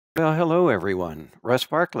Well, hello everyone. Russ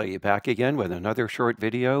Barkley back again with another short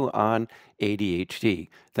video on ADHD.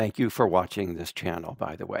 Thank you for watching this channel,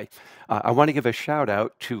 by the way. I want to give a shout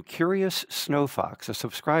out to Curious Snowfox, a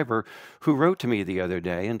subscriber who wrote to me the other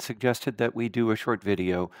day and suggested that we do a short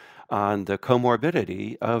video on the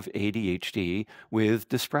comorbidity of ADHD with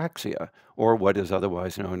dyspraxia, or what is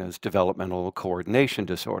otherwise known as developmental coordination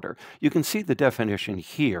disorder. You can see the definition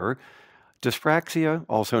here. Dyspraxia,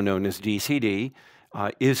 also known as DCD,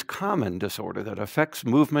 is common disorder that affects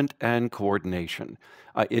movement and coordination.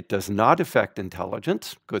 It does not affect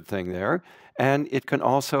intelligence, good thing there, and it can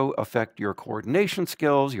also affect your coordination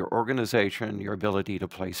skills, your organization, your ability to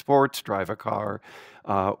play sports, drive a car,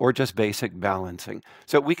 or just basic balancing.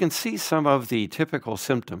 So we can see some of the typical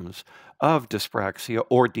symptoms of dyspraxia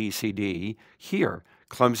or DCD here: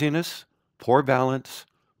 clumsiness, poor balance,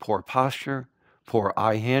 poor posture, poor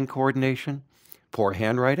eye-hand coordination, poor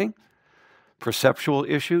handwriting, perceptual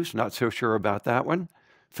issues, not so sure about that one,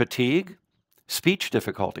 fatigue, speech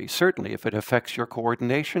difficulty. Certainly, if it affects your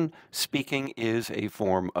coordination, speaking is a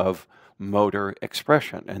form of motor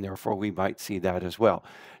expression, and therefore we might see that as well.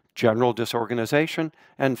 General disorganization,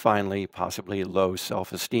 and finally, possibly low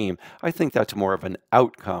self-esteem. I think that's more of an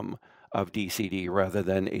outcome of DCD rather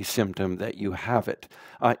than a symptom that you have it.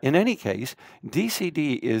 In any case,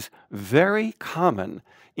 DCD is very common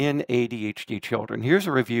in ADHD children. Here's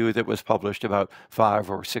a review that was published about 5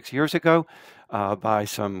 or 6 years ago by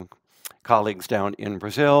some colleagues down in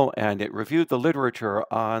Brazil, and it reviewed the literature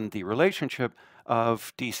on the relationship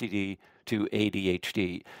of DCD to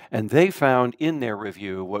ADHD. And they found in their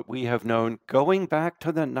review what we have known going back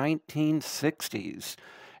to the 1960s,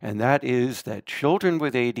 and that is that children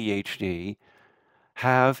with ADHD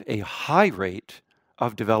have a high rate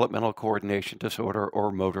of developmental coordination disorder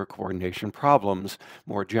or motor coordination problems,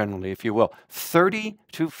 more generally, if you will. 30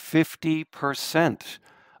 to 50%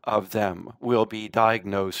 of them will be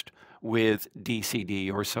diagnosed with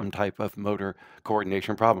DCD or some type of motor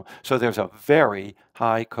coordination problem. So there's a very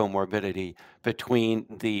high comorbidity between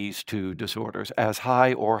these two disorders, as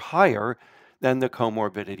high or higher than the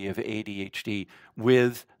comorbidity of ADHD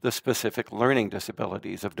with the specific learning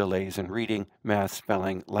disabilities of delays in reading, math,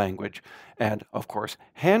 spelling, language, and of course,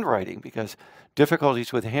 handwriting, because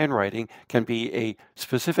difficulties with handwriting can be a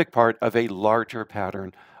specific part of a larger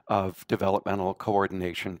pattern of developmental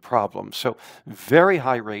coordination problems. So very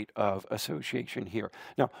high rate of association here.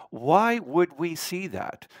 Now, why would we see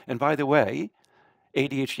that? And by the way,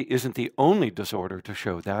 ADHD isn't the only disorder to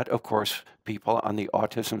show that. Of course, people on the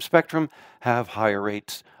autism spectrum have higher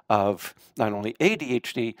rates of not only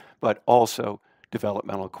ADHD, but also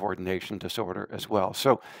developmental coordination disorder as well.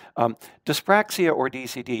 So dyspraxia or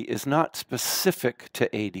DCD is not specific to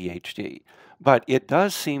ADHD, but it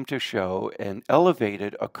does seem to show an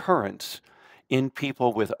elevated occurrence in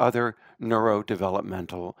people with other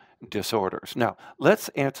neurodevelopmental disorders. Now, let's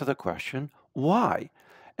answer the question, why?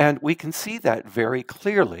 And we can see that very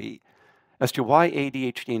clearly as to why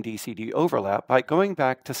ADHD and DCD overlap by going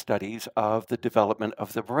back to studies of the development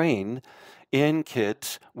of the brain in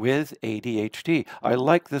kids with ADHD. I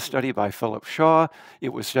like this study by Philip Shaw.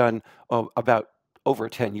 It was done about over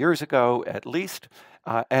 10 years ago at least,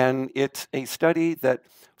 and it's a study that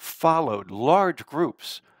followed large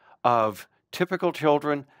groups of typical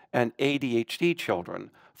children and ADHD children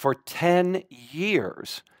for 10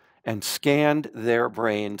 years and scanned their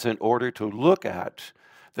brains in order to look at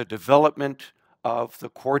the development of the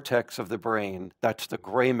cortex of the brain, that's the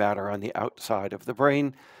gray matter on the outside of the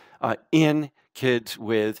brain, in kids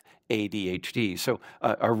with ADHD. So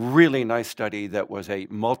a really nice study that was a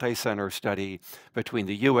multi-center study between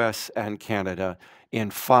the US and Canada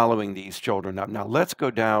in following these children up. Now let's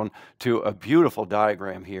go down to a beautiful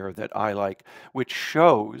diagram here that I like, which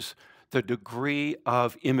shows the degree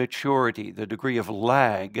of immaturity, the degree of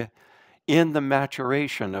lag in the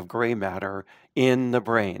maturation of gray matter in the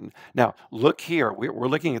brain. Now, look here. We're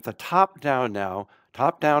looking at the top down now,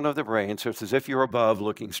 top down of the brain. So it's as if you're above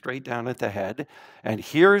looking straight down at the head. And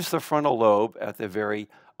here's the frontal lobe at the very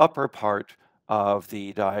upper part of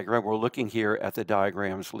the diagram. We're looking here at the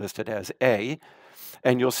diagrams listed as A.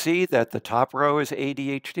 And you'll see that the top row is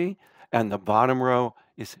ADHD and the bottom row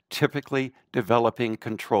is typically developing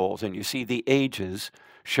controls. And you see the ages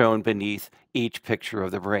shown beneath each picture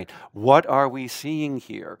of the brain. What are we seeing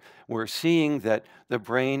here? We're seeing that the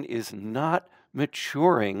brain is not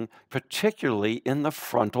maturing, particularly in the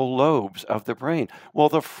frontal lobes of the brain. Well,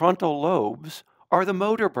 the frontal lobes are the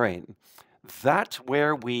motor brain. That's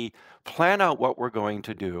where we plan out what we're going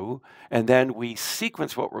to do, and then we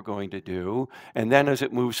sequence what we're going to do, and then as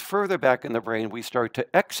it moves further back in the brain, we start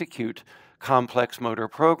to execute complex motor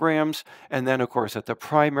programs. And then, of course, at the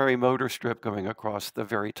primary motor strip going across the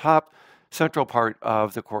very top central part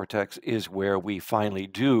of the cortex is where we finally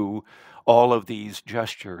do all of these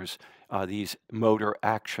gestures, these motor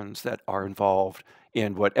actions that are involved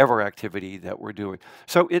in whatever activity that we're doing.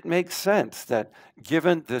 So it makes sense that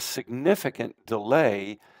given this significant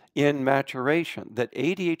delay in maturation, that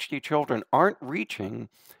ADHD children aren't reaching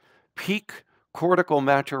peak cortical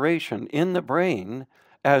maturation in the brain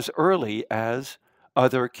as early as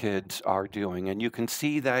other kids are doing. And you can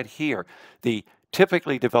see that here. The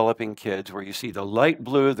typically developing kids, where you see the light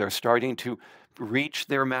blue, they're starting to reach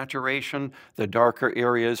their maturation. The darker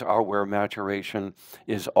areas are where maturation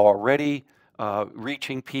is already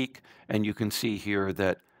reaching peak. And you can see here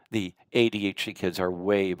that the ADHD kids are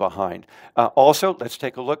way behind. Also, let's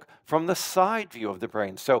take a look from the side view of the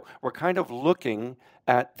brain. So we're kind of looking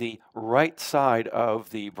at the right side of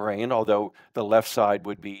the brain, although the left side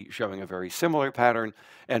would be showing a very similar pattern.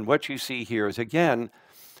 And what you see here is, again,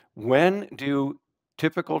 when do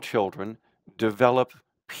typical children develop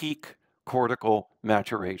peak cortical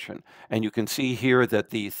maturation? And you can see here that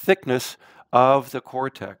the thickness of the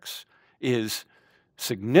cortex is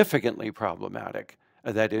significantly problematic.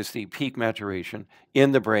 That is the peak maturation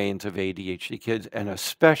in the brains of ADHD kids, and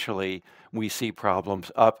especially we see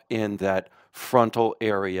problems up in that frontal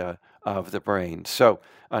area of the brain. So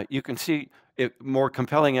you can see more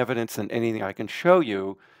compelling evidence than anything I can show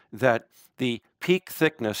you that the peak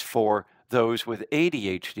thickness for those with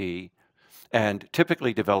ADHD and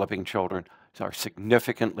typically developing children are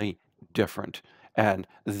significantly different. And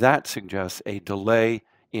that suggests a delay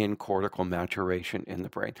in cortical maturation in the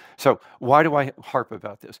brain. So why do I harp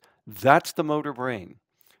about this? That's the motor brain.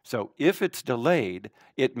 So if it's delayed,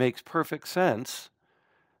 it makes perfect sense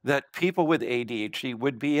that people with ADHD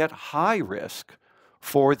would be at high risk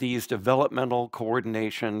for these developmental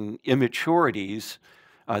coordination immaturities,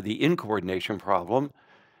 the incoordination problem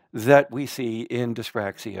that we see in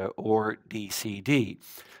dyspraxia or DCD.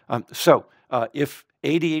 If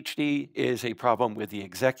ADHD is a problem with the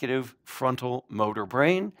executive frontal motor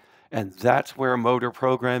brain, and that's where motor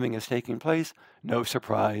programming is taking place, no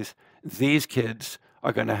surprise, these kids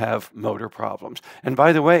are going to have motor problems. And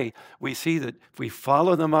by the way, we see that if we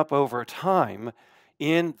follow them up over time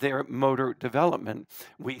in their motor development,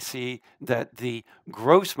 we see that the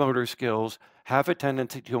gross motor skills have a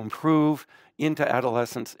tendency to improve into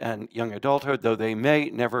adolescence and young adulthood, though they may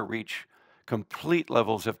never reach complete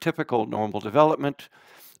levels of typical normal development.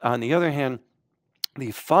 On the other hand,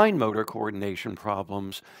 the fine motor coordination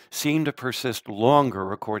problems seem to persist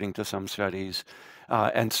longer, according to some studies,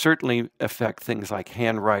 and certainly affect things like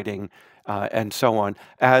handwriting and so on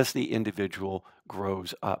as the individual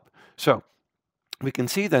grows up. So we can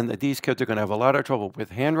see then that these kids are going to have a lot of trouble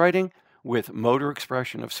with handwriting, with motor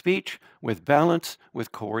expression of speech, with balance,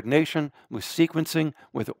 with coordination, with sequencing,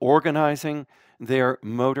 with organizing their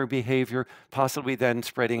motor behavior, possibly then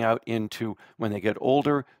spreading out into, when they get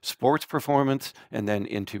older, sports performance, and then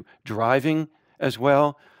into driving as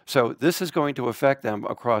well. So this is going to affect them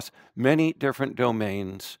across many different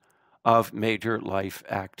domains of major life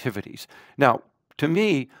activities. Now, to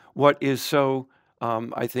me, what is so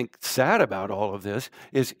I think sad about all of this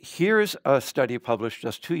is here's a study published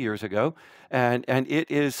just 2 years ago, and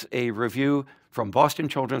it is a review from Boston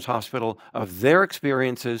Children's Hospital of their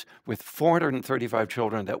experiences with 435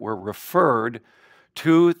 children that were referred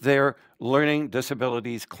to their learning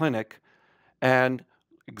disabilities clinic and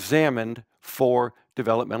examined for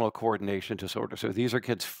developmental coordination disorder. So these are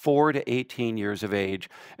kids 4 to 18 years of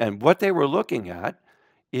age, and what they were looking at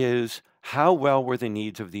is how well were the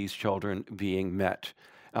needs of these children being met.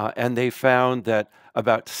 And they found that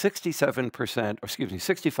about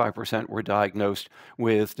 65% were diagnosed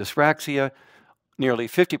with dyspraxia, nearly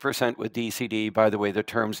 50% with DCD. By the way, the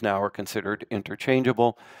terms now are considered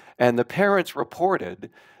interchangeable. And the parents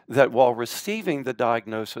reported that while receiving the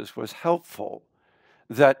diagnosis was helpful,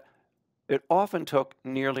 that it often took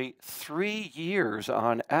nearly 3 years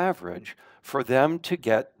on average for them to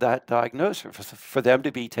get that diagnosis, for them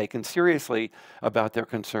to be taken seriously about their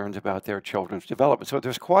concerns about their children's development. So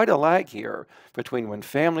there's quite a lag here between when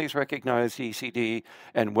families recognize DCD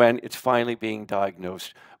and when it's finally being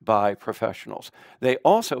diagnosed by professionals. They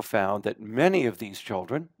also found that many of these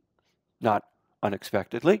children, not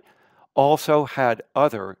unexpectedly, also had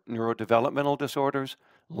other neurodevelopmental disorders,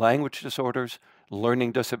 language disorders,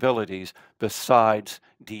 learning disabilities besides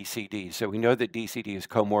DCD. So we know that DCD is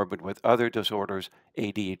comorbid with other disorders,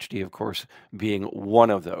 ADHD, of course, being one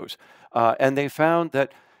of those. And they found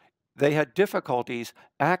that they had difficulties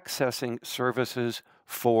accessing services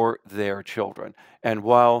for their children. And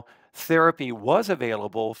while therapy was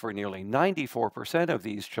available for nearly 94% of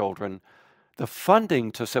these children, the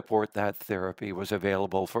funding to support that therapy was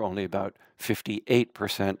available for only about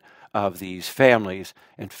 58% of these families,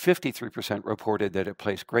 and 53% reported that it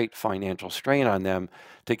placed great financial strain on them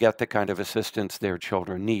to get the kind of assistance their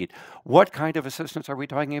children need. What kind of assistance are we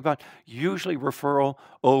talking about? Usually referral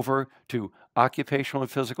over to occupational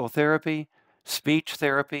and physical therapy, speech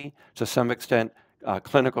therapy, to some extent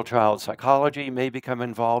clinical child psychology may become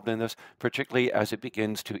involved in this, particularly as it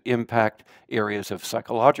begins to impact areas of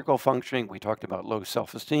psychological functioning. We talked about low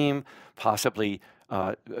self-esteem, possibly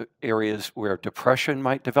areas where depression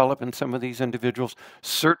might develop in some of these individuals.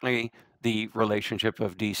 Certainly, the relationship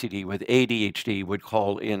of DCD with ADHD would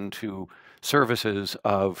call into services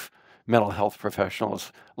of mental health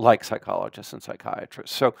professionals like psychologists and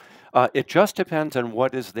psychiatrists. So it just depends on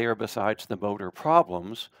what is there besides the motor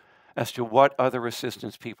problems as to what other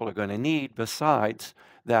assistance people are going to need besides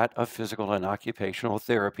that of physical and occupational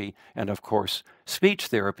therapy, and of course, speech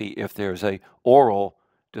therapy if there's a oral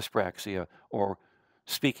dyspraxia or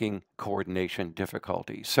speaking coordination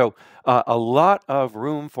difficulties. So a lot of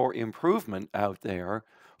room for improvement out there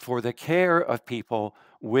for the care of people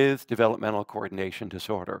with developmental coordination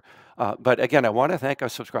disorder. But again, I want to thank a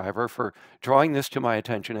subscriber for drawing this to my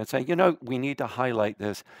attention and saying, you know, we need to highlight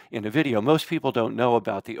this in a video. Most people don't know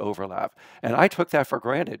about the overlap. And I took that for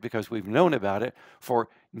granted because we've known about it for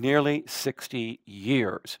nearly 60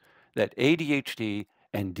 years, that ADHD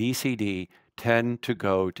and DCD tend to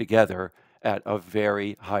go together at a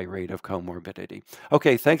very high rate of comorbidity.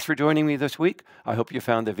 Okay, thanks for joining me this week. I hope you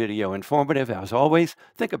found the video informative. As always,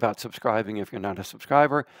 think about subscribing if you're not a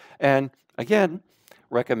subscriber. And again,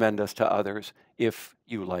 recommend us to others if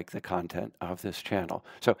you like the content of this channel.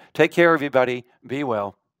 So take care, everybody. Be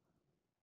well.